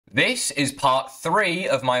This is part 3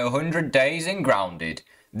 of my 100 days in Grounded.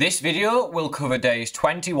 This video will cover days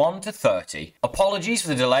 21 to 30. Apologies for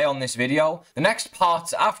the delay on this video. The next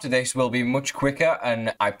parts after this will be much quicker,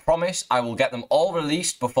 and I promise I will get them all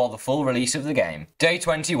released before the full release of the game. Day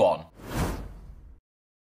 21.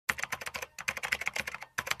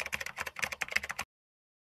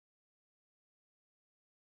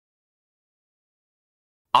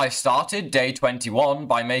 I started day 21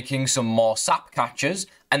 by making some more sap catchers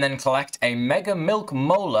and then collect a mega milk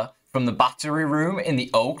molar from the battery room in the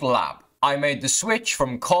oak lab. I made the switch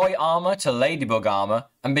from koi armor to ladybug armor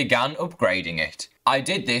and began upgrading it. I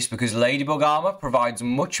did this because ladybug armor provides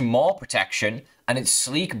much more protection and its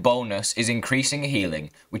sleek bonus is increasing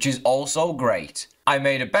healing, which is also great. I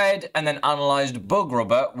made a bed and then analysed bug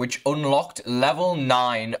rubber, which unlocked level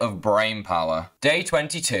 9 of brain power. Day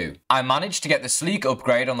 22. I managed to get the sleek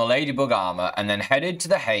upgrade on the ladybug armor and then headed to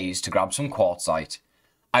the haze to grab some quartzite.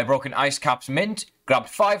 I broke an ice caps mint, grabbed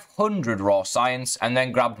 500 raw science, and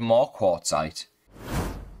then grabbed more quartzite.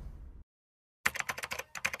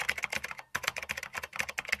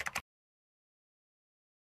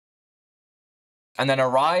 And then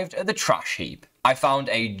arrived at the trash heap. I found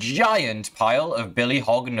a giant pile of Billy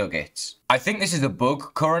Hog nuggets. I think this is a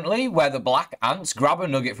bug currently, where the black ants grab a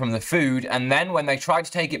nugget from the food, and then when they try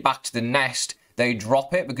to take it back to the nest, they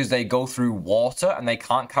drop it because they go through water and they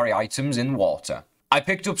can't carry items in water. I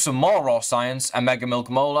picked up some more raw science, a mega milk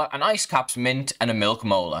molar, an ice caps mint, and a milk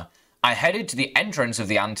molar. I headed to the entrance of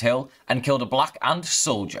the anthill and killed a black ant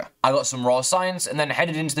soldier. I got some raw science and then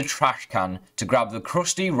headed into the trash can to grab the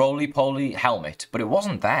crusty roly-poly helmet, but it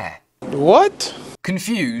wasn't there. What?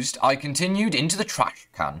 Confused, I continued into the trash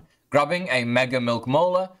can, grabbing a mega milk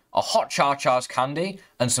molar, a hot char-chars candy,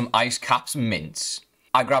 and some ice caps mints.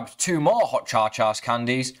 I grabbed 2 more hot char-chars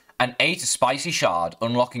candies and ate a spicy shard,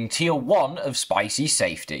 unlocking tier 1 of spicy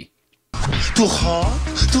safety. Too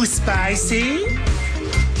hot? Too spicy?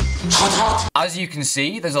 Hot, hot. As you can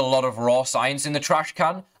see, there's a lot of raw science in the trash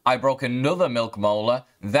can. I broke another milk molar,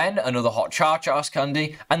 then another hot char-chars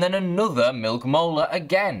candy, and then another milk molar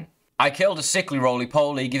again. I killed a sickly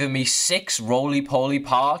roly-poly, giving me 6 roly-poly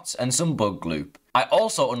parts and some bug gloop. I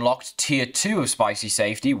also unlocked tier 2 of spicy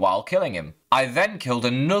safety while killing him. I then killed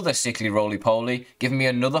another sickly roly-poly, giving me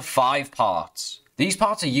another 5 parts. These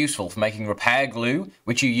parts are useful for making repair glue,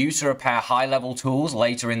 which you use to repair high-level tools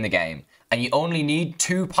later in the game, and you only need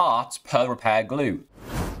 2 parts per repair glue.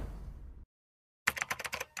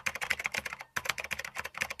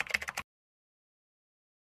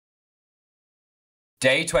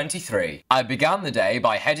 Day 23. I began the day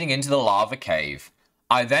by heading into the lava cave.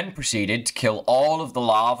 I then proceeded to kill all of the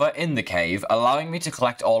lava in the cave, allowing me to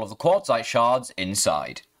collect all of the quartzite shards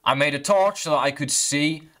inside. I made a torch so that I could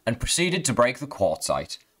see and proceeded to break the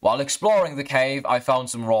quartzite. While exploring the cave, I found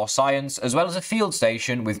some raw science, as well as a field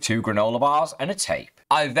station with 2 granola bars and a tape.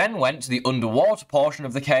 I then went to the underwater portion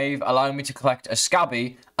of the cave, allowing me to collect a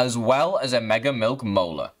scabby, as well as a mega milk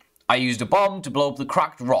molar. I used a bomb to blow up the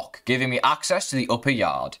cracked rock, giving me access to the upper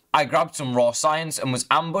yard. I grabbed some raw science and was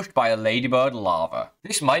ambushed by a ladybird larva.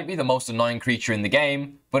 This might be the most annoying creature in the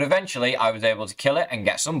game, but eventually I was able to kill it and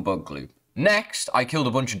get some bug glue. Next, I killed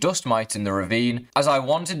a bunch of dust mites in the ravine, as I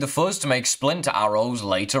wanted the fuzz to make splinter arrows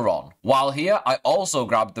later on. While here, I also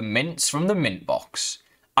grabbed the mints from the mint box.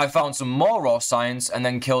 I found some more raw science and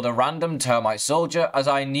then killed a random termite soldier, as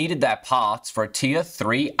I needed their parts for a tier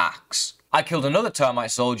 3 axe. I killed another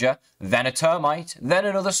termite soldier, then a termite, then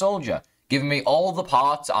another soldier, giving me all the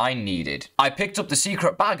parts I needed. I picked up the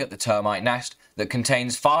secret bag at the termite nest that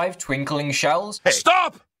contains 5 twinkling shells. Hey,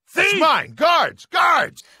 stop! Thief! It's mine! Guards!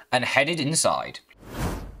 Guards! And headed inside.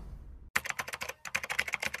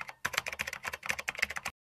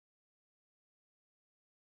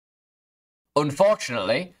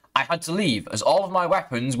 Unfortunately, I had to leave as all of my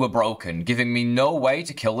weapons were broken, giving me no way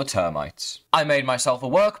to kill the termites. I made myself a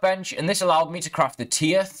workbench, and this allowed me to craft the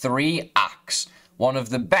tier 3 axe, one of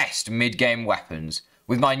the best mid-game weapons.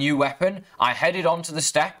 With my new weapon, I headed onto the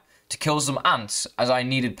step to kill some ants, as I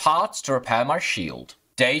needed parts to repair my shield.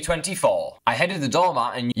 Day 24. I headed to the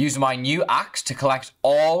doormat and used my new axe to collect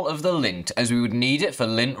all of the lint, as we would need it for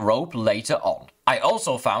lint rope later on. I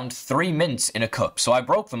also found 3 mints in a cup, so I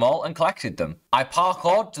broke them all and collected them. I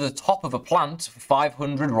parkoured to the top of a plant for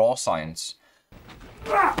 500 raw science.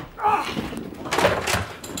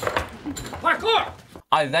 Parkour!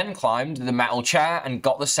 I then climbed the metal chair and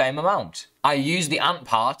got the same amount. I used the ant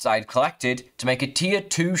parts I had collected to make a tier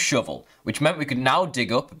 2 shovel, which meant we could now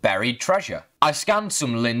dig up buried treasure. I scanned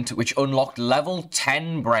some lint, which unlocked level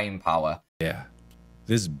 10 brain power. Yeah,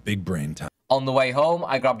 this is big brain time. On the way home,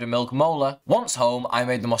 I grabbed a milk molar. Once home, I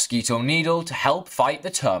made the mosquito needle to help fight the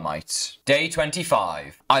termites. Day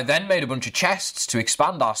 25. I then made a bunch of chests to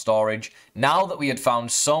expand our storage now that we had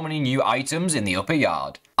found so many new items in the upper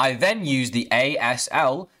yard. I then used the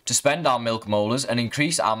ASL to spend our milk molars and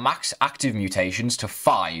increase our max active mutations to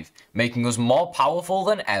 5, making us more powerful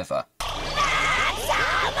than ever.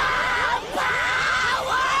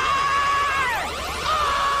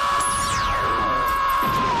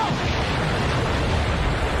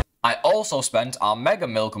 I also spent our mega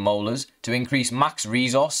milk molars to increase max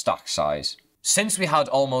resource stack size. Since we had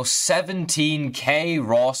almost 17k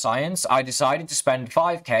raw science, I decided to spend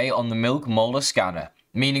 5k on the milk molar scanner,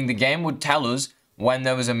 meaning the game would tell us when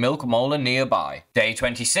there was a milk molar nearby. Day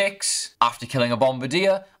 26. After killing a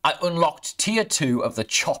bombardier, I unlocked tier 2 of the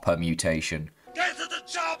chopper mutation. Get to the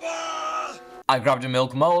chopper! I grabbed a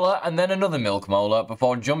milk molar and then another milk molar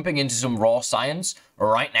before jumping into some raw science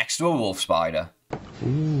right next to a wolf spider.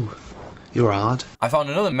 Ooh, you're hard. I found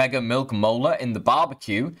another mega milk molar in the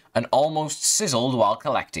barbecue and almost sizzled while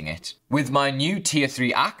collecting it. With my new tier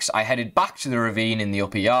 3 axe, I headed back to the ravine in the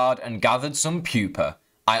upper yard and gathered some pupa.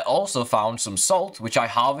 I also found some salt, which I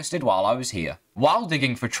harvested while I was here. While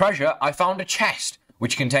digging for treasure, I found a chest,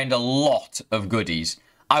 which contained a lot of goodies.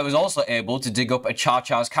 I was also able to dig up a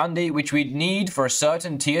Char-Char's candy, which we'd need for a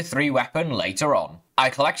certain tier 3 weapon later on. I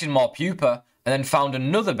collected more pupa, and then found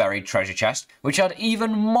another buried treasure chest, which had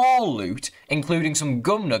even more loot, including some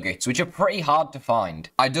gum nuggets, which are pretty hard to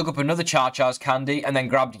find. I dug up another Char-Char's candy, and then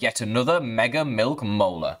grabbed yet another mega milk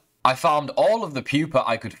molar. I farmed all of the pupa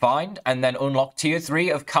I could find, and then unlocked tier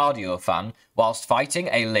 3 of cardio fan, whilst fighting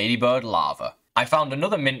a ladybird larva. I found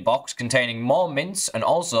another mint box containing more mints, and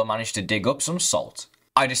also managed to dig up some salt.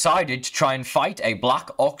 I decided to try and fight a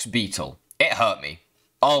black ox beetle. It hurt me.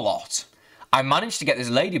 A lot. I managed to get this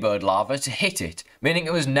ladybird larva to hit it, meaning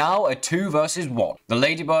it was now a 2 versus 1. The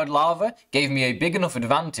ladybird larva gave me a big enough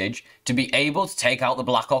advantage to be able to take out the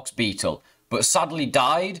black ox beetle, but sadly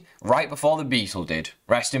died right before the beetle did.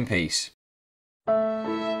 Rest in peace.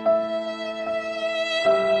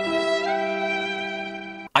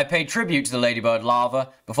 I paid tribute to the ladybird larva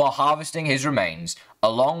before harvesting his remains,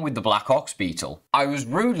 along with the black ox beetle. I was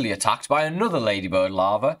rudely attacked by another ladybird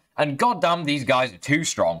larva, and goddamn these guys are too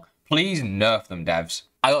strong. Please nerf them, devs.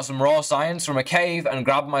 I got some raw science from a cave and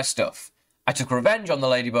grabbed my stuff. I took revenge on the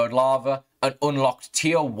ladybird larva and unlocked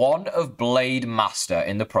tier 1 of Blade Master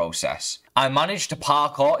in the process. I managed to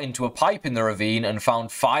parkour into a pipe in the ravine and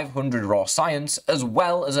found 500 raw science as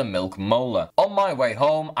well as a milk molar. On my way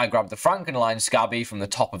home, I grabbed the Frankenline scabby from the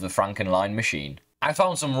top of the Frankenline machine. I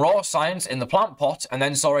found some raw science in the plant pot and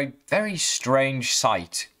then saw a very strange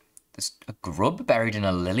sight. There's a grub buried in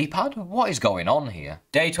a lily pad? What is going on here?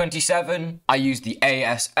 Day 27. I used the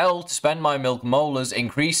ASL to spend my milk molars,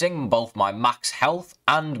 increasing both my max health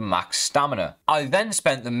and max stamina. I then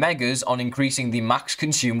spent the megas on increasing the max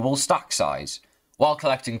consumable stack size. While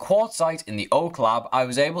collecting quartzite in the oak lab, I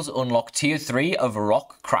was able to unlock tier 3 of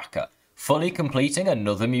rock cracker, fully completing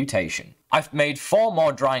another mutation. I've made 4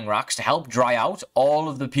 more drying racks to help dry out all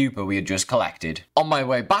of the pupa we had just collected. On my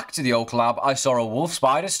way back to the oak lab, I saw a wolf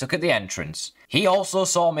spider stuck at the entrance. He also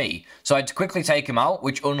saw me, so I had to quickly take him out,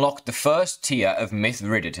 which unlocked the first tier of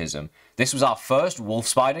Mithridatism. This was our first wolf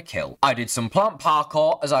spider kill. I did some plant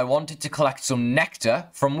parkour as I wanted to collect some nectar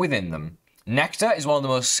from within them. Nectar is one of the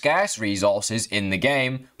most scarce resources in the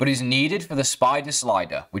game, but is needed for the spider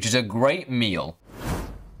slider, which is a great meal.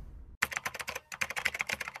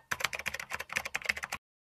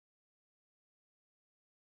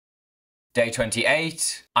 Day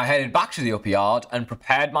 28. I headed back to the upper yard and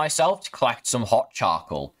prepared myself to collect some hot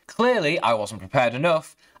charcoal. Clearly, I wasn't prepared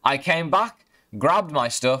enough. I came back, grabbed my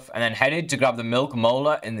stuff, and then headed to grab the milk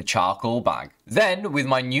molar in the charcoal bag. Then, with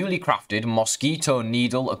my newly crafted mosquito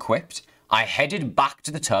needle equipped, I headed back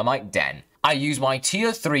to the termite den. I used my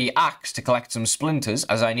tier 3 axe to collect some splinters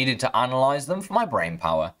as I needed to analyze them for my brain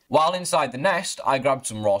power. While inside the nest, I grabbed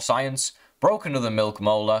some raw science, broke another milk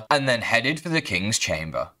molar, and then headed for the king's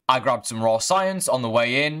chamber. I grabbed some raw science on the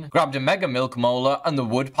way in, grabbed a mega milk molar, and the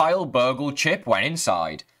woodpile burgle chip went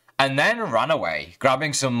inside, and then ran away,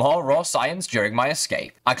 grabbing some more raw science during my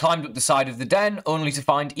escape. I climbed up the side of the den, only to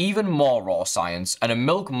find even more raw science and a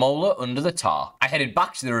milk molar under the tar. I headed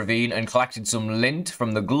back to the ravine and collected some lint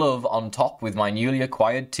from the glove on top with my newly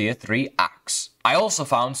acquired tier 3 axe. I also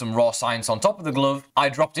found some raw science on top of the glove. I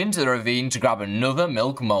dropped into the ravine to grab another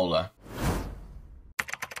milk molar.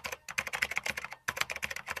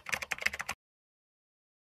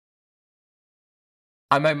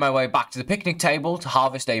 I made my way back to the picnic table to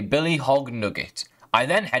harvest a billy hog nugget. I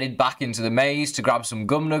then headed back into the maze to grab some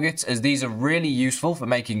gum nuggets, as these are really useful for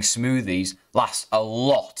making smoothies last a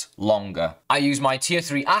lot longer. I used my tier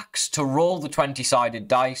 3 axe to roll the 20-sided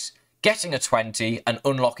dice, getting a 20 and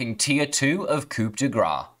unlocking tier 2 of coup de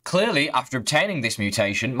grace. Clearly, after obtaining this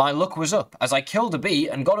mutation, my luck was up, as I killed a bee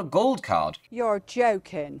and got a gold card. You're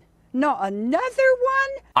joking. Not another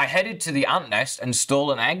one? I headed to the ant nest and stole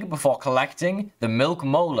an egg before collecting the milk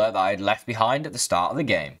molar that I had left behind at the start of the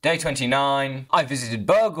game. Day 29, I visited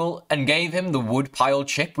Burgle and gave him the wood pile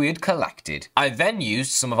chip we had collected. I then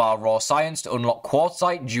used some of our raw science to unlock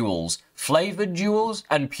quartzite jewels, flavoured jewels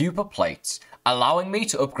and pupa plates, allowing me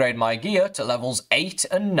to upgrade my gear to levels 8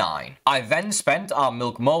 and 9. I then spent our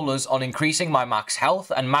milk molars on increasing my max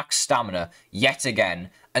health and max stamina yet again,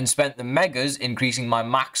 and spent the megas increasing my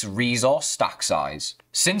max resource stack size.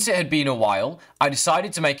 Since it had been a while, I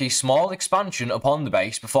decided to make a small expansion upon the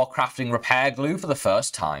base before crafting repair glue for the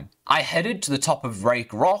first time. I headed to the top of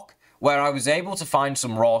Rake Rock, where I was able to find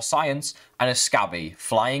some raw science and a scabby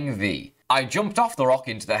flying V. I jumped off the rock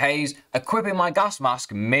into the haze, equipping my gas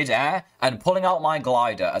mask mid-air and pulling out my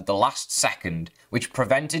glider at the last second, which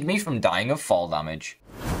prevented me from dying of fall damage.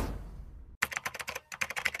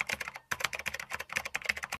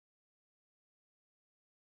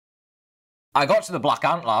 I got to the Black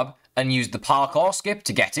Ant Lab and used the parkour skip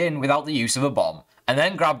to get in without the use of a bomb, and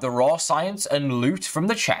then grabbed the raw science and loot from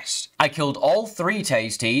the chest. I killed all 3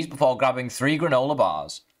 tasties before grabbing 3 granola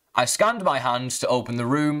bars. I scanned my hands to open the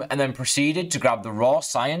room and then proceeded to grab the raw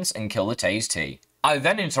science and kill the tasty. I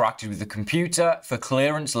then interacted with the computer for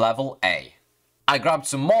clearance level A. I grabbed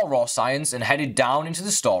some more raw science and headed down into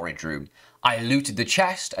the storage room. I looted the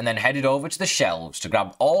chest and then headed over to the shelves to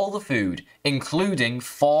grab all the food, including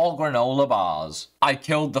 4 granola bars. I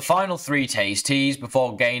killed the final 3 tasties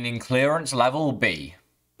before gaining clearance level B.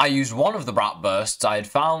 I used one of the brat bursts I had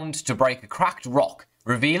found to break a cracked rock,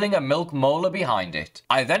 revealing a milk molar behind it.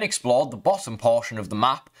 I then explored the bottom portion of the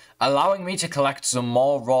map, allowing me to collect some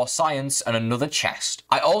more raw science and another chest.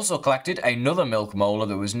 I also collected another milk molar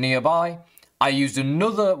that was nearby. I used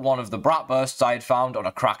another one of the brat bursts I had found on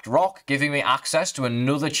a cracked rock, giving me access to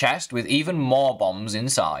another chest with even more bombs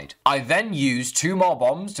inside. I then used 2 more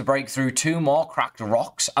bombs to break through 2 more cracked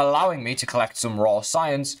rocks, allowing me to collect some raw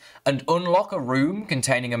science and unlock a room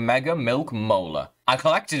containing a mega milk molar. I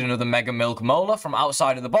collected another mega milk molar from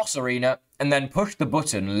outside of the boss arena and then pushed the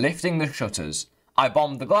button, lifting the shutters. I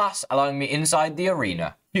bombed the glass, allowing me inside the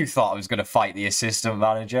arena. You thought I was going to fight the assistant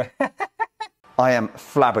manager. I am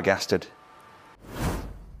flabbergasted.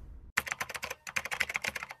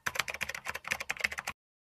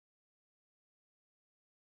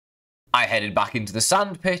 I headed back into the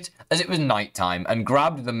sand pit as it was nighttime and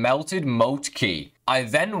grabbed the melted moat key. I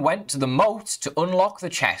then went to the moat to unlock the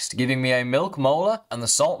chest, giving me a milk molar and the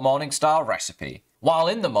salt morningstar recipe. While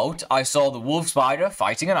in the moat, I saw the wolf spider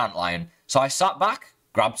fighting an antlion, so I sat back,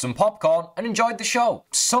 grabbed some popcorn and enjoyed the show.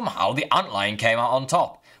 Somehow the antlion came out on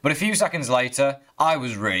top, but a few seconds later, I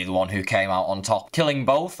was really the one who came out on top, killing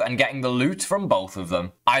both and getting the loot from both of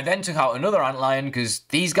them. I then took out another antlion because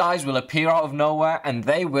these guys will appear out of nowhere and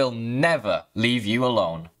they will never leave you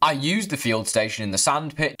alone. I used the field station in the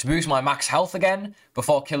sand pit to boost my max health again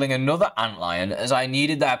before killing another antlion as I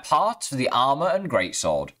needed their parts for the armor and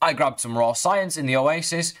greatsword. I grabbed some raw science in the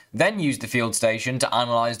oasis, then used the field station to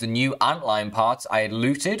analyze the new antlion parts I had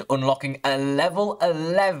looted, unlocking a level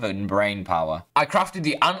 11 brain power. I crafted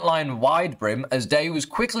the antlion wide brim as day was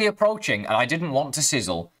quickly approaching and I didn't want to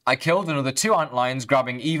sizzle. I killed another 2 antlions,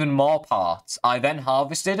 grabbing even more parts. I then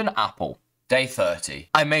harvested an apple. Day 30.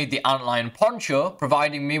 I made the antlion poncho,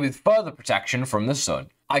 providing me with further protection from the sun.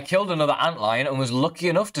 I killed another antlion and was lucky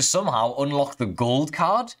enough to somehow unlock the gold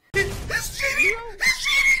card.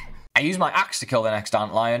 I used my axe to kill the next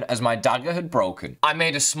antlion as my dagger had broken. I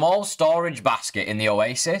made a small storage basket in the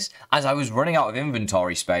oasis as I was running out of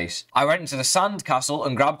inventory space. I went into the sand castle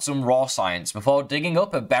and grabbed some raw science before digging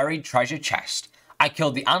up a buried treasure chest. I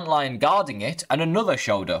killed the antlion guarding it and another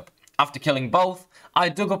showed up. After killing both, I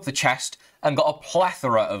dug up the chest and got a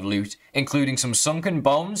plethora of loot, including some sunken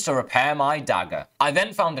bones to repair my dagger. I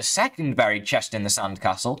then found a second buried chest in the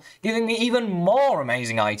sandcastle, giving me even more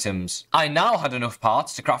amazing items. I now had enough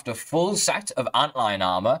parts to craft a full set of antlion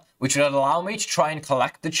armor, which would allow me to try and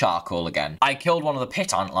collect the charcoal again. I killed one of the pit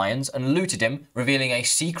antlions and looted him, revealing a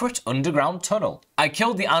secret underground tunnel. I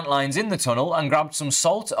killed the antlions in the tunnel and grabbed some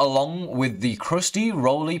salt along with the crusty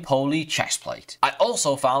roly-poly chestplate. I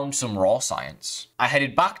also found some raw science. I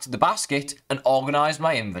headed back to the basket and organised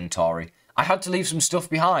my inventory. I had to leave some stuff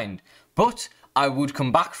behind, but I would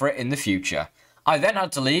come back for it in the future. I then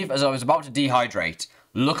had to leave as I was about to dehydrate.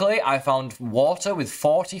 Luckily, I found water with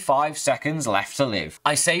 45 seconds left to live.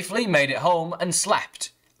 I safely made it home and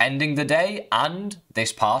slept, ending the day and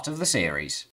this part of the series.